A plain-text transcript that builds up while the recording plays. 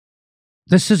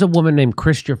This is a woman named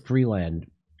Chrystia Freeland,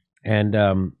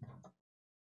 and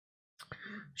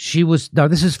she was. Now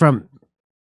this is from.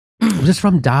 Was this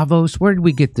from Davos? Where did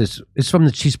we get this? It's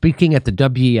from she's speaking at the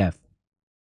WEF.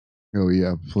 Oh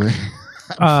yeah,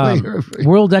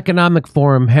 World Economic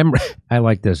Forum. I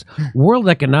like this. World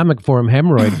Economic Forum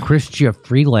hemorrhoid. Chrystia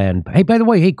Freeland. Hey, by the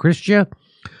way, hey Chrystia.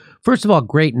 First of all,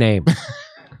 great name.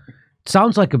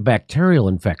 Sounds like a bacterial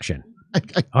infection.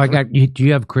 I got you. Do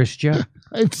you have Chrystia?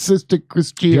 I have cystic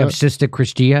Chrystia. Do you have cystic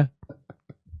Chrystia?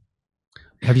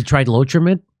 Have you tried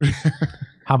Lotrimin?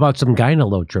 How about some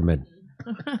gyne-Lotrimin?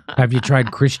 Have you tried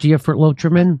Chrystia for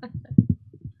Lotrimin?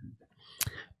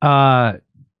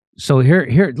 So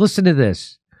here, listen to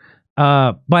this.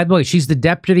 By the way, she's the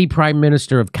Deputy Prime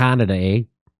Minister of Canada, eh?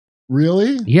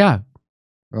 Really? Yeah.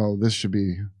 Oh, this should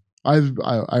be... I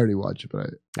already watched it, but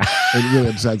it really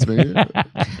upsets me.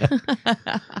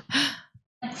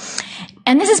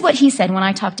 And this is what he said when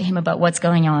I talked to him about what's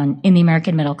going on in the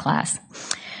American middle class.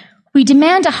 We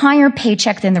demand a higher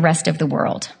paycheck than the rest of the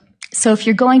world. So if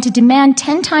you're going to demand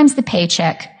 10 times the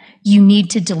paycheck, you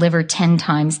need to deliver 10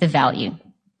 times the value.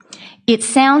 It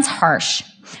sounds harsh,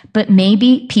 but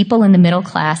maybe people in the middle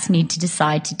class need to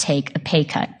decide to take a pay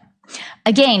cut.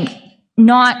 Again,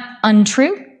 not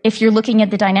untrue if you're looking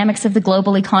at the dynamics of the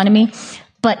global economy,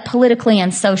 but politically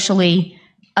and socially,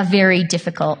 a very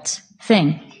difficult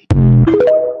thing.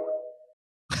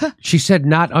 She said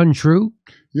not untrue?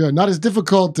 Yeah, not as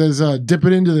difficult as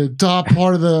dipping into the top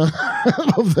part of the...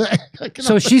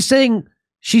 So she's saying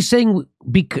it's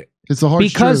a harsh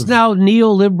because truth. now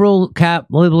neoliberal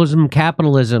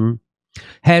capitalism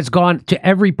has gone to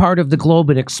every part of the globe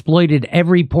and exploited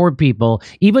every poor people.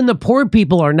 Even the poor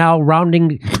people are now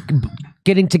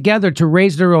getting together to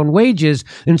raise their own wages,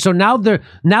 and so now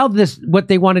what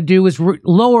they want to do is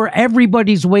lower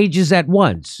everybody's wages at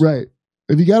once. Right.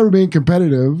 If you got to remain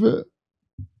competitive,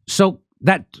 so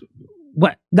not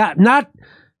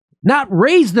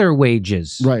raise their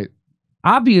wages, right?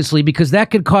 Obviously, because that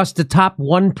could cost the top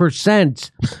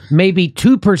 1%, maybe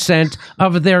 2%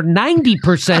 of their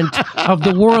 90% of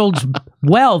the world's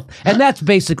wealth, and that's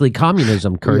basically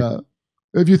communism, Kurt. Yeah.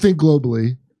 If you think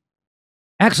globally.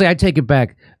 Actually, I take it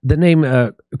back. The name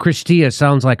Chrystia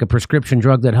sounds like a prescription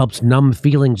drug that helps numb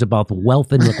feelings about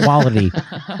wealth inequality.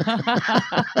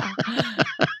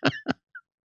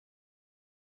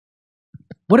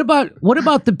 What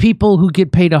about the people who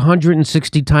get paid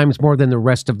 160 times more than the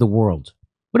rest of the world?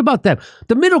 What about them?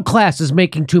 The middle class is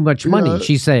making too much money,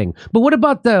 she's saying. But what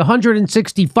about the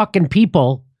 160 fucking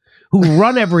people who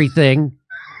run everything?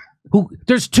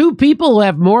 There's two people who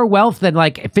have more wealth than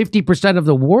like 50% of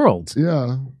the world.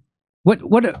 Yeah.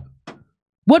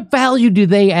 What value do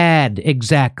they add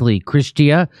exactly,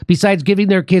 Chrystia, besides giving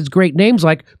their kids great names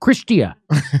like Chrystia?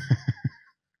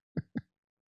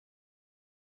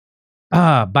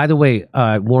 By the way,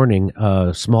 warning,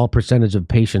 a small percentage of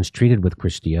patients treated with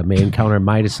Chrystia may encounter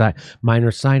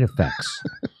minor side effects,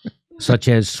 such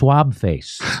as swab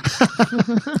face,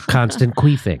 constant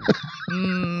queefing,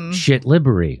 shit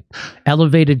livery,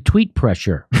 elevated tweet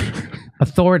pressure,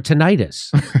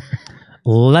 authoritinitis,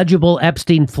 legible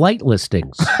Epstein flight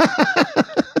listings,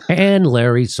 and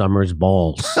Larry Summers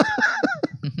balls.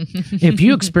 If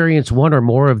you experience one or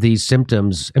more of these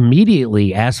symptoms,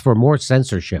 immediately ask for more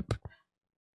censorship.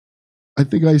 I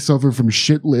think I suffer from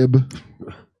shit lib. Let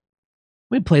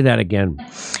me play that again.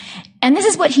 And this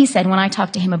is what he said when I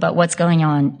talked to him about what's going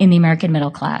on in the American middle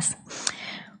class.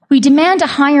 We demand a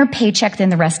higher paycheck than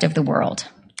the rest of the world.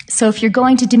 So if you're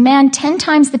going to demand 10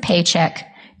 times the paycheck,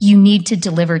 you need to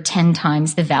deliver 10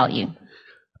 times the value.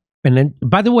 And then,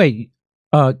 by the way,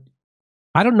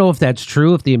 I don't know if that's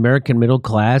true, if the American middle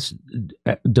class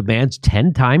demands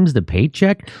 10 times the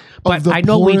paycheck. But of the I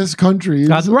know poorest countries.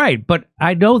 That's right. But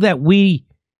I know that we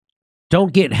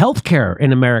don't get health care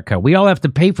in America. We all have to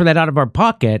pay for that out of our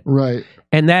pocket. Right.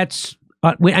 And that's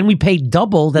we pay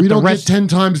double that we the don't rest. Get 10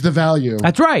 times the value.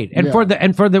 That's right. And for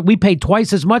the we pay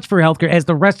twice as much for healthcare as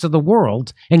the rest of the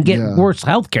world and get worse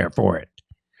healthcare for it.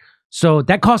 So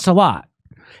that costs a lot.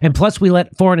 And plus, we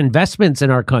let foreign investments in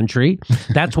our country.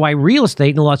 That's why real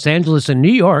estate in Los Angeles and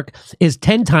New York is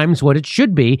 10 times what it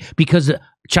should be, because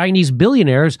Chinese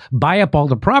billionaires buy up all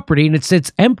the property and it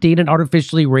sits empty and it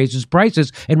artificially raises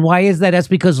prices. And why is that? That's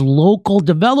because local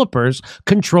developers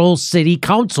control city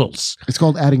councils. It's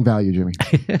called adding value, Jimmy.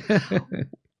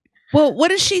 Well, what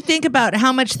does she think about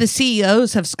how much the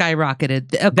CEOs have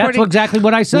skyrocketed? That's exactly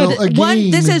what I said. Well,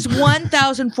 this is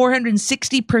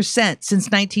 1,460% since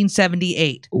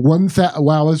 1978.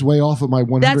 Wow, that's way off of my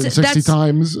 160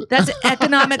 times. That's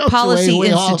Economic Policy way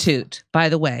Institute, by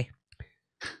the way.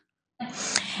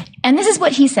 And this is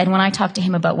what he said when I talked to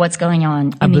him about what's going on in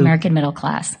the Abu. American middle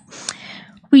class.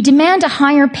 We demand a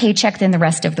higher paycheck than the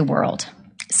rest of the world.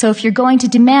 So if you're going to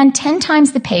demand 10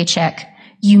 times the paycheck,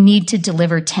 you need to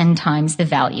deliver 10 times the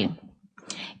value.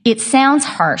 It sounds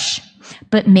harsh,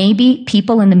 but maybe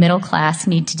people in the middle class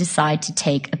need to decide to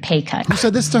take a pay cut. Who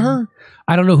said this to her?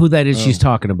 I don't know who that is she's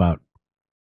talking about.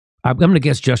 I'm going to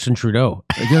guess Justin Trudeau.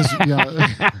 I guess,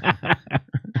 yeah.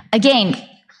 Again,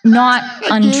 not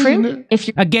untrue. If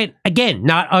you're Again,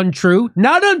 not untrue.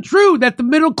 Not untrue that the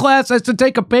middle class has to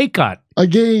take a pay cut.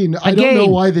 Again, I don't know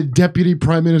why the Deputy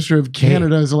Prime Minister of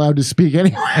Canada is allowed to speak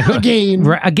anyway.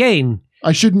 Again,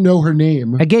 I shouldn't know her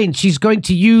name. again, she's going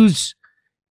to use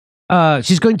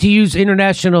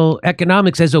international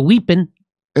economics as a weapon.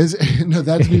 No,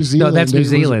 that's New Zealand. No, that's New It was-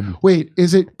 Zealand. Wait,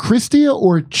 is it Chrystia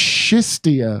or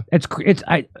Chistia?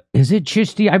 Is it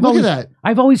Chistia? Look at that.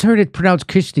 I've always heard it pronounced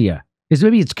Chistia.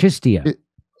 Maybe it's Chistia.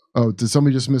 Oh, did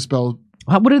somebody just misspell?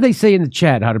 What do they say in the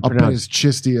chat? How to I'll bet pronounce? it's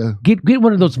Chistia. Get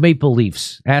one of those maple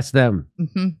leafs. Ask them.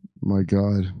 Mm-hmm. My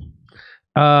God.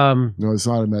 No, it's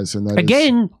not a medicine. That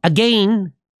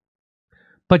Again.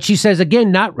 But she says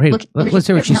again, not. Hey, let's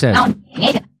hear what she says.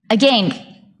 Again,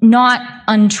 not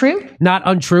untrue. Not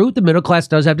untrue. The middle class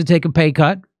does have to take a pay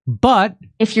cut, but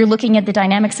If you're looking at the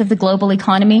dynamics of the global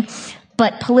economy,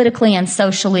 but politically and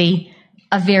socially,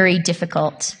 a very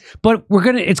difficult.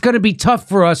 it's gonna be tough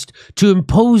for us to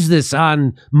impose this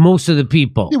on most of the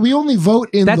people. Yeah, we only vote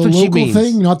in That's the what she local means.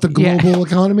 thing, not the Yeah. global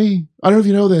economy. I don't know if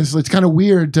you know this. It's kind of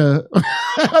weird to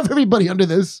have everybody under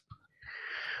this.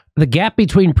 The gap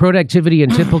between productivity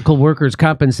and typical workers'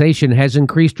 compensation has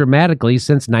increased dramatically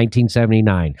since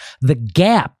 1979. The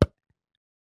gap.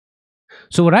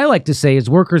 So what I like to say is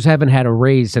workers haven't had a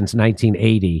raise since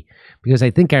 1980, because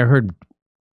I think I heard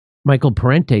Michael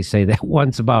Parente say that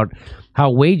once about how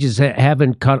wages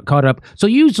haven't caught up. So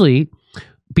usually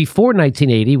before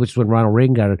 1980, which is when Ronald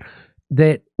Reagan got it,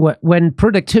 that when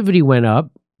productivity went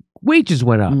up, wages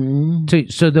went up.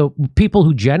 So the people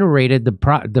who generated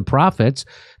the profits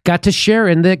got to share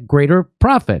in the greater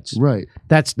profits. Right.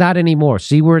 That's not anymore.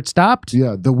 See where it stopped?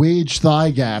 Yeah, the wage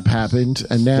thigh gap happened,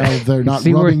 and now they're not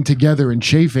See where- rubbing together and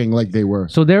chafing like they were.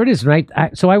 So there it is. Right.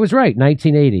 So I was right.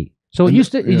 1980. So it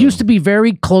used to be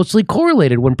very closely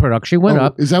correlated when production went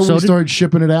up. Is that when So we started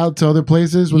shipping it out to other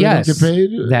places where Yes, they don't get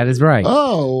paid? that is right.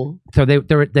 Oh, So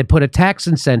they put a tax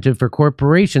incentive for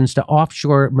corporations to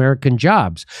offshore American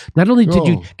jobs. Not only did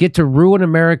you get to ruin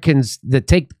Americans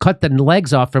cut the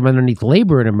legs off from underneath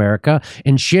labor in America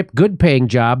and ship good paying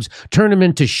jobs, turn them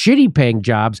into shitty paying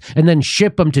jobs, and then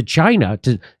ship them to China.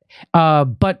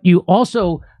 But you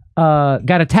also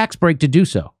got a tax break to do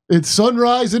so. it's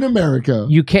sunrise in America.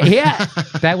 You can't. Yeah,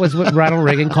 that was what Ronald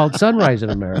Reagan called sunrise in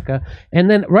America. And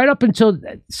then right up until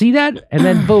see that, and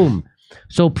then boom.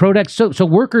 So So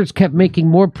workers kept making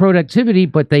more productivity,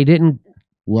 but they didn't.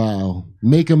 Wow.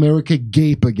 Make America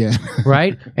gape again.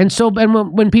 Right. And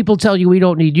when people tell you we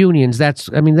don't need unions, that's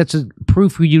a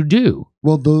proof you do.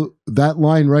 Well, that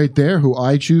line right there, who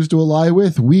I choose to ally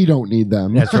with, we don't need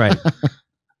them. That's right.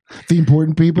 The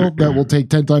important people that will take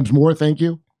 10 times more. Thank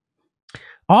you.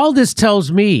 All this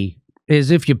tells me is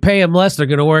if you pay them less, they're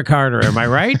going to work harder. Am I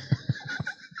right?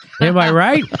 Am I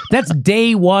right? That's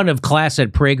day one of class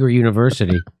at Prager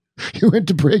University. You went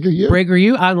to PragerU?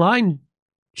 PragerU online?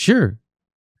 Sure.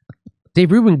 Dave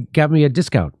Rubin got me a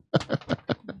discount.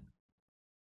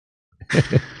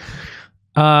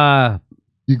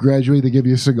 You graduate, they give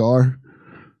you a cigar.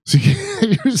 So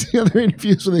you see other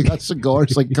interviews where they got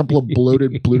cigars, like a couple of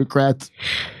bloated plutocrats.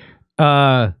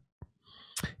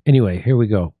 Anyway, here we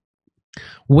go.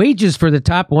 Wages for the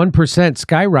top 1%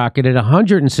 skyrocketed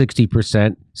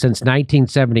 160% since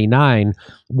 1979,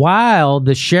 while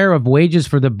the share of wages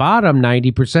for the bottom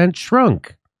 90%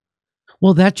 shrunk.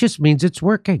 Well, that just means it's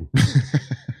working.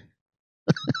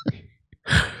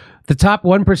 The top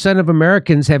 1% of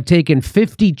Americans have taken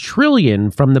 $50 trillion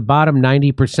from the bottom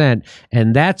 90%,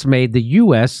 and that's made the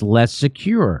U.S. less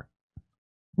secure.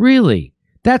 Really?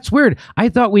 That's weird. I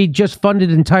thought we just funded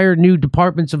entire new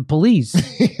departments of police.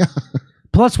 Yeah.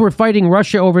 Plus, we're fighting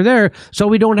Russia over there, so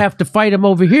we don't have to fight them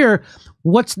over here.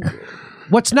 What's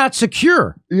not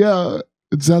secure? Yeah,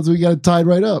 it sounds like we got it tied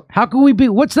right up. How can we be?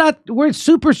 We're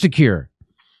super secure.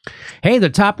 Hey, the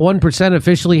top 1%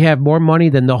 officially have more money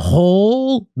than the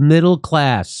whole middle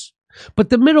class. But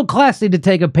the middle class need to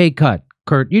take a pay cut.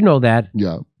 Kurt, you know that.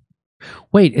 Yeah.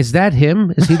 Wait, is that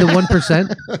him? Is he the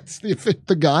 1%? That's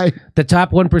the guy. The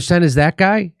top 1% is that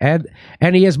guy? And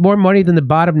he has more money than the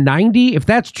bottom 90? If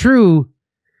that's true,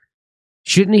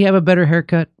 shouldn't he have a better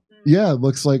haircut? Yeah, it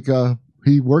looks like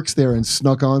he works there and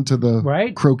snuck onto the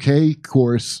Right? croquet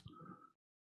course.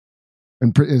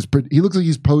 And he looks like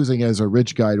he's posing as a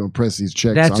rich guy to impress these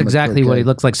chicks. That's exactly what he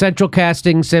looks like. Central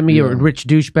casting, a rich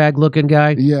douchebag looking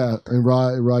guy. Yeah, and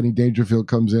Rodney Dangerfield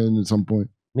comes in at some point.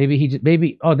 Maybe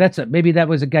that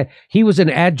was a guy. He was an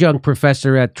adjunct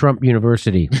professor at Trump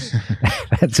University.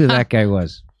 That's who that guy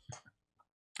was.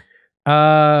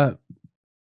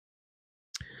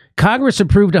 Congress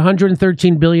approved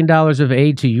 $113 billion of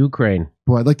aid to Ukraine.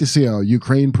 Boy, I'd like to see a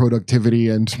Ukraine productivity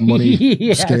and money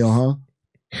Yes. scale, huh?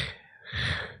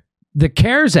 The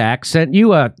CARES Act sent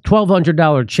you a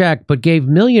 $1,200 check, but gave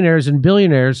millionaires and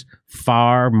billionaires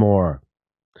far more.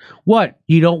 What?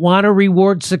 You don't want to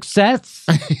reward success?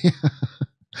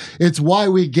 It's why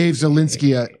we gave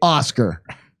Zelensky an Oscar.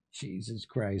 Jesus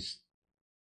Christ.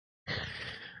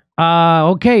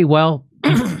 Okay, well,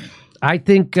 I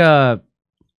think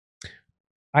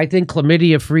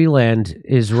Chlamydia Freeland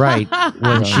is right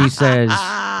when she says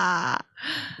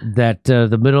that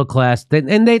the middle class,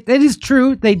 it is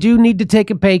true, they do need to take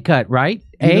a pay cut, right?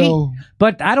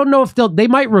 But I don't know if they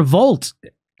might revolt.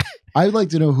 I'd like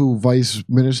to know who Vice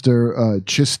Minister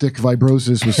Cystic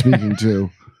Fibrosis was speaking to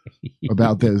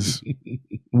about this.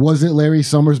 Was it Larry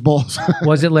Summers Balls?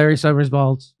 Was it Larry Summers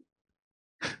Balls?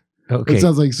 Okay. It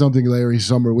sounds like something Larry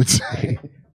Summer would say.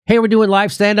 Hey, we're doing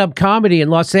live stand-up comedy in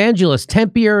Los Angeles,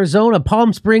 Tempe, Arizona,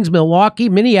 Palm Springs, Milwaukee,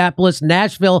 Minneapolis,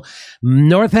 Nashville,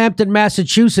 Northampton,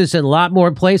 Massachusetts, and a lot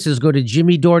more places. Go to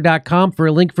jimmydore.com for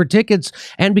a link for tickets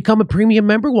and become a premium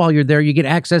member while you're there. You get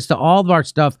access to all of our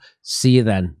stuff. See you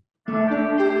then.